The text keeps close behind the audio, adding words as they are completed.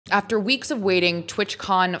After weeks of waiting,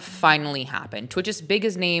 TwitchCon finally happened. Twitch's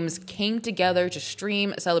biggest names came together to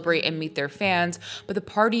stream, celebrate, and meet their fans, but the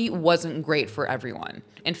party wasn't great for everyone.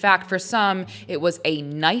 In fact, for some, it was a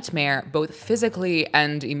nightmare, both physically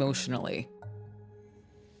and emotionally.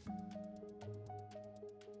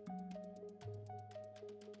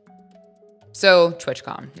 So,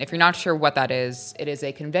 TwitchCon. If you're not sure what that is, it is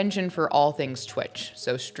a convention for all things Twitch.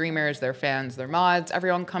 So streamers, their fans, their mods,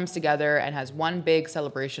 everyone comes together and has one big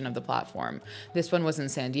celebration of the platform. This one was in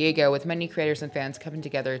San Diego, with many creators and fans coming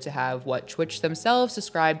together to have what Twitch themselves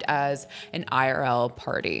described as an IRL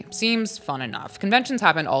party. Seems fun enough. Conventions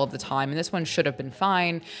happen all of the time, and this one should have been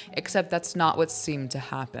fine, except that's not what seemed to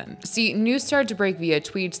happen. See, news started to break via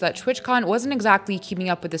tweets that TwitchCon wasn't exactly keeping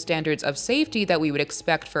up with the standards of safety that we would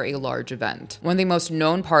expect for a large event. One of the most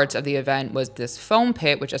known parts of the event was this foam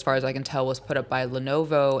pit, which as far as I can tell was put up by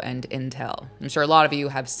Lenovo and Intel. I'm sure a lot of you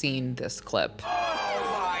have seen this clip.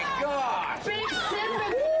 Oh my gosh! Big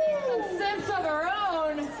Sim Sims of her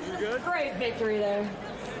own. You good? Great victory there.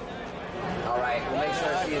 All right, we'll make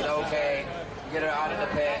sure she's okay. Get her out of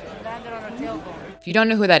the pit. Landed on her tailbone. If you don't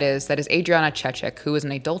know who that is Adriana Chechik, who is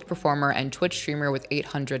an adult performer and Twitch streamer with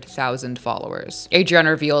 800,000 followers.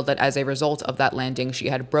 Adriana revealed that as a result of that landing, she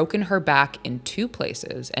had broken her back in 2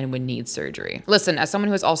 places and would need surgery. Listen, as someone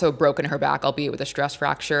who has also broken her back, albeit with a stress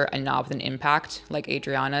fracture and not with an impact like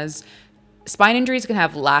Adriana's, spine injuries can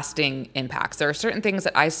have lasting impacts. There are certain things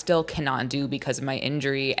that I still cannot do because of my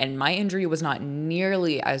injury, and my injury was not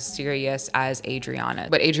nearly as serious as Adriana.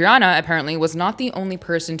 But Adriana apparently was not the only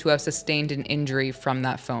person to have sustained an injury from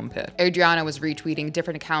that foam pit. Adriana was retweeting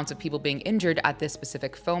different accounts of people being injured at this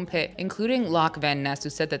specific foam pit, including Lach Van Ness, who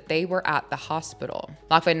said that they were at the hospital.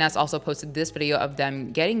 Lach Van Ness also posted this video of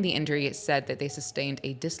them getting the injury. It said that they sustained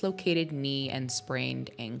a dislocated knee and sprained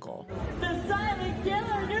ankle. The silent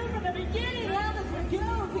killer knew from the beginning how this would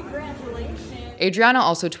go. Congratulations. Adriana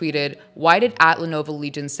also tweeted, "Why did @Lenovo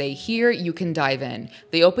Legion say, 'Here, you can dive in'?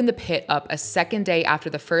 They opened the pit up a second day after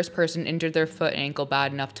the first person injured their foot and ankle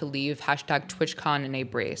bad enough to leave #TwitchCon in a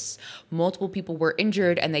brace. Multiple people were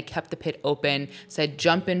injured and they kept the pit open, said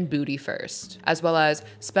jump in booty first." As well as,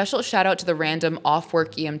 "Special shout out to the random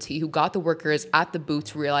off-work EMT who got the workers at the booth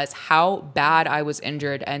to realize how bad I was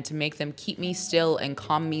injured and to make them keep me still and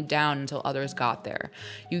calm me down until others got there.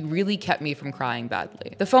 You really kept me from crying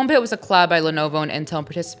badly." The foam pit was a collab by Lenovo and Intel, and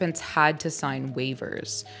participants had to sign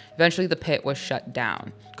waivers. Eventually, the pit was shut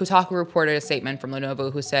down. Kotaku reported a statement from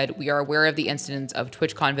Lenovo who said, "We are aware of the incidents of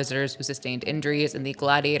TwitchCon visitors who sustained injuries in the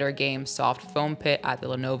Gladiator game soft foam pit at the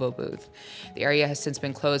Lenovo booth. The area has since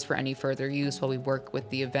been closed for any further use while we work with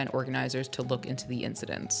the event organizers to look into the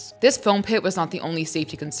incidents." This foam pit was not the only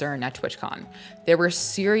safety concern at TwitchCon. There were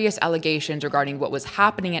serious allegations regarding what was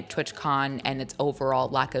happening at TwitchCon and its overall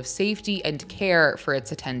lack of safety and care for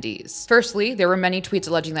its attendees. Firstly, there were many tweets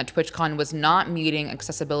alleging that TwitchCon was not meeting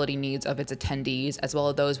accessibility needs of its attendees, as well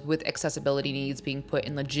as those with accessibility needs being put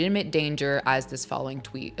in legitimate danger, as this following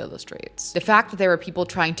tweet illustrates. "The fact that there were people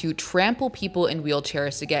trying to trample people in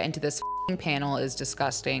wheelchairs to get into this panel is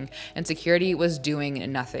disgusting, and security was doing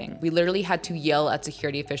nothing. We literally had to yell at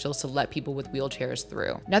security officials to let people with wheelchairs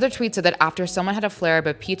through." Another tweet said that after someone had a flare-up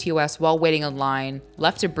of PTOS while waiting in line,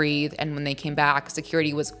 left to breathe, and when they came back,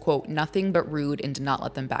 security was, quote, "nothing but rude and did not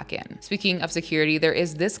let them back in." Speaking of security, there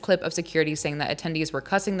is this clip of security saying that attendees were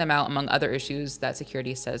cussing them out, among other issues that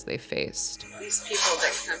security says they faced. These people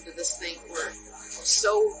that come to this thing were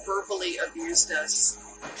so verbally abused us.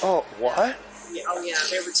 Oh, what? Oh yeah,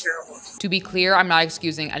 they were terrible. To be clear, I'm not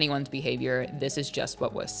excusing anyone's behavior. This is just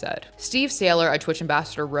what was said. Steve Saylor, a Twitch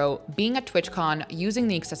ambassador, wrote, "Being at TwitchCon, using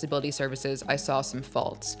the accessibility services, I saw some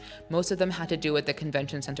faults. Most of them had to do with the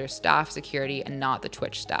convention center staff, security, and not the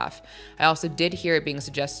Twitch staff. I also did hear it being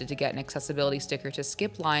suggested to get an accessibility sticker to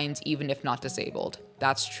skip lines, even if not disabled.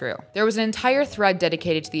 That's true." There was an entire thread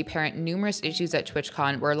dedicated to the apparent numerous issues at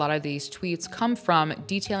TwitchCon where a lot of these tweets come from,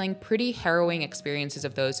 detailing pretty harrowing experiences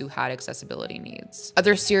of those who had accessibility needs.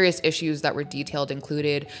 Other serious issues that were detailed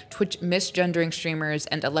included Twitch misgendering streamers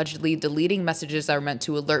and allegedly deleting messages that were meant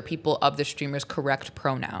to alert people of the streamer's correct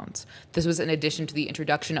pronouns. This was in addition to the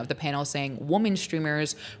introduction of the panel saying woman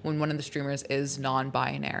streamers when one of the streamers is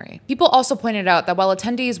non-binary. People also pointed out that while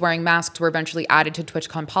attendees wearing masks were eventually added to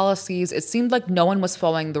TwitchCon policies, it seemed like no one was was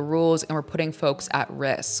following the rules and were putting folks at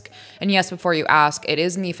risk. And yes, before you ask, it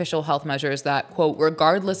is in the official health measures that, quote,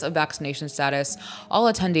 regardless of vaccination status, all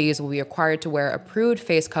attendees will be required to wear approved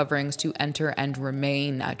face coverings to enter and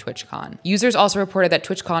remain at TwitchCon. Users also reported that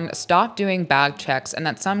TwitchCon stopped doing bag checks and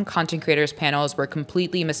that some content creators' panels were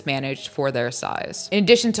completely mismanaged for their size. In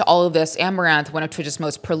addition to all of this, Amaranth, one of Twitch's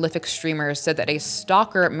most prolific streamers, said that a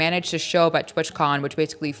stalker managed to show up at TwitchCon, which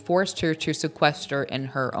basically forced her to sequester in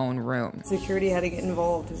her own room. Security had to get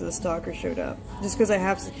involved because the stalker showed up. Just because I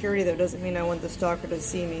have security, though, doesn't mean I want the stalker to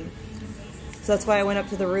see me. So that's why I went up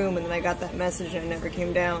to the room and then I got that message and I never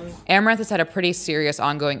came down. Amaranth has had a pretty serious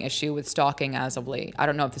ongoing issue with stalking as of late. I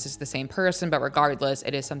don't know if this is the same person, but regardless,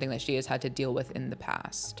 it is something that she has had to deal with in the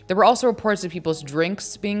past. There were also reports of people's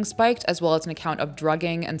drinks being spiked, as well as an account of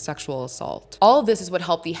drugging and sexual assault. All of this is what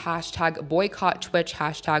helped the hashtag boycott Twitch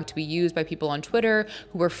hashtag to be used by people on Twitter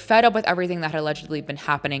who were fed up with everything that had allegedly been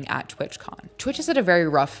happening at TwitchCon. Twitch has had a very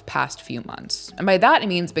rough past few months. And by that, it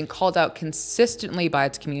means been called out consistently by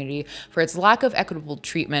its community for its lack of equitable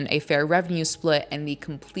treatment, a fair revenue split, and the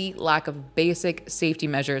complete lack of basic safety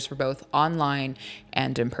measures for both online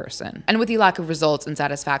and in person. And with the lack of results and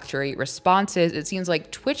satisfactory responses, it seems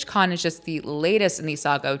like TwitchCon is just the latest in the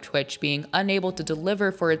saga of Twitch being unable to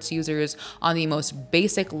deliver for its users on the most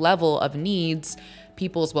basic level of needs,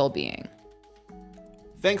 people's well-being.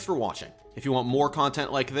 Thanks for watching. If you want more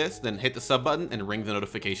content like this, then hit the sub button and ring the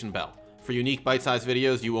notification bell. For unique bite-sized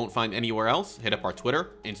videos you won't find anywhere else, hit up our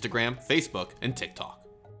Twitter, Instagram, Facebook, and TikTok.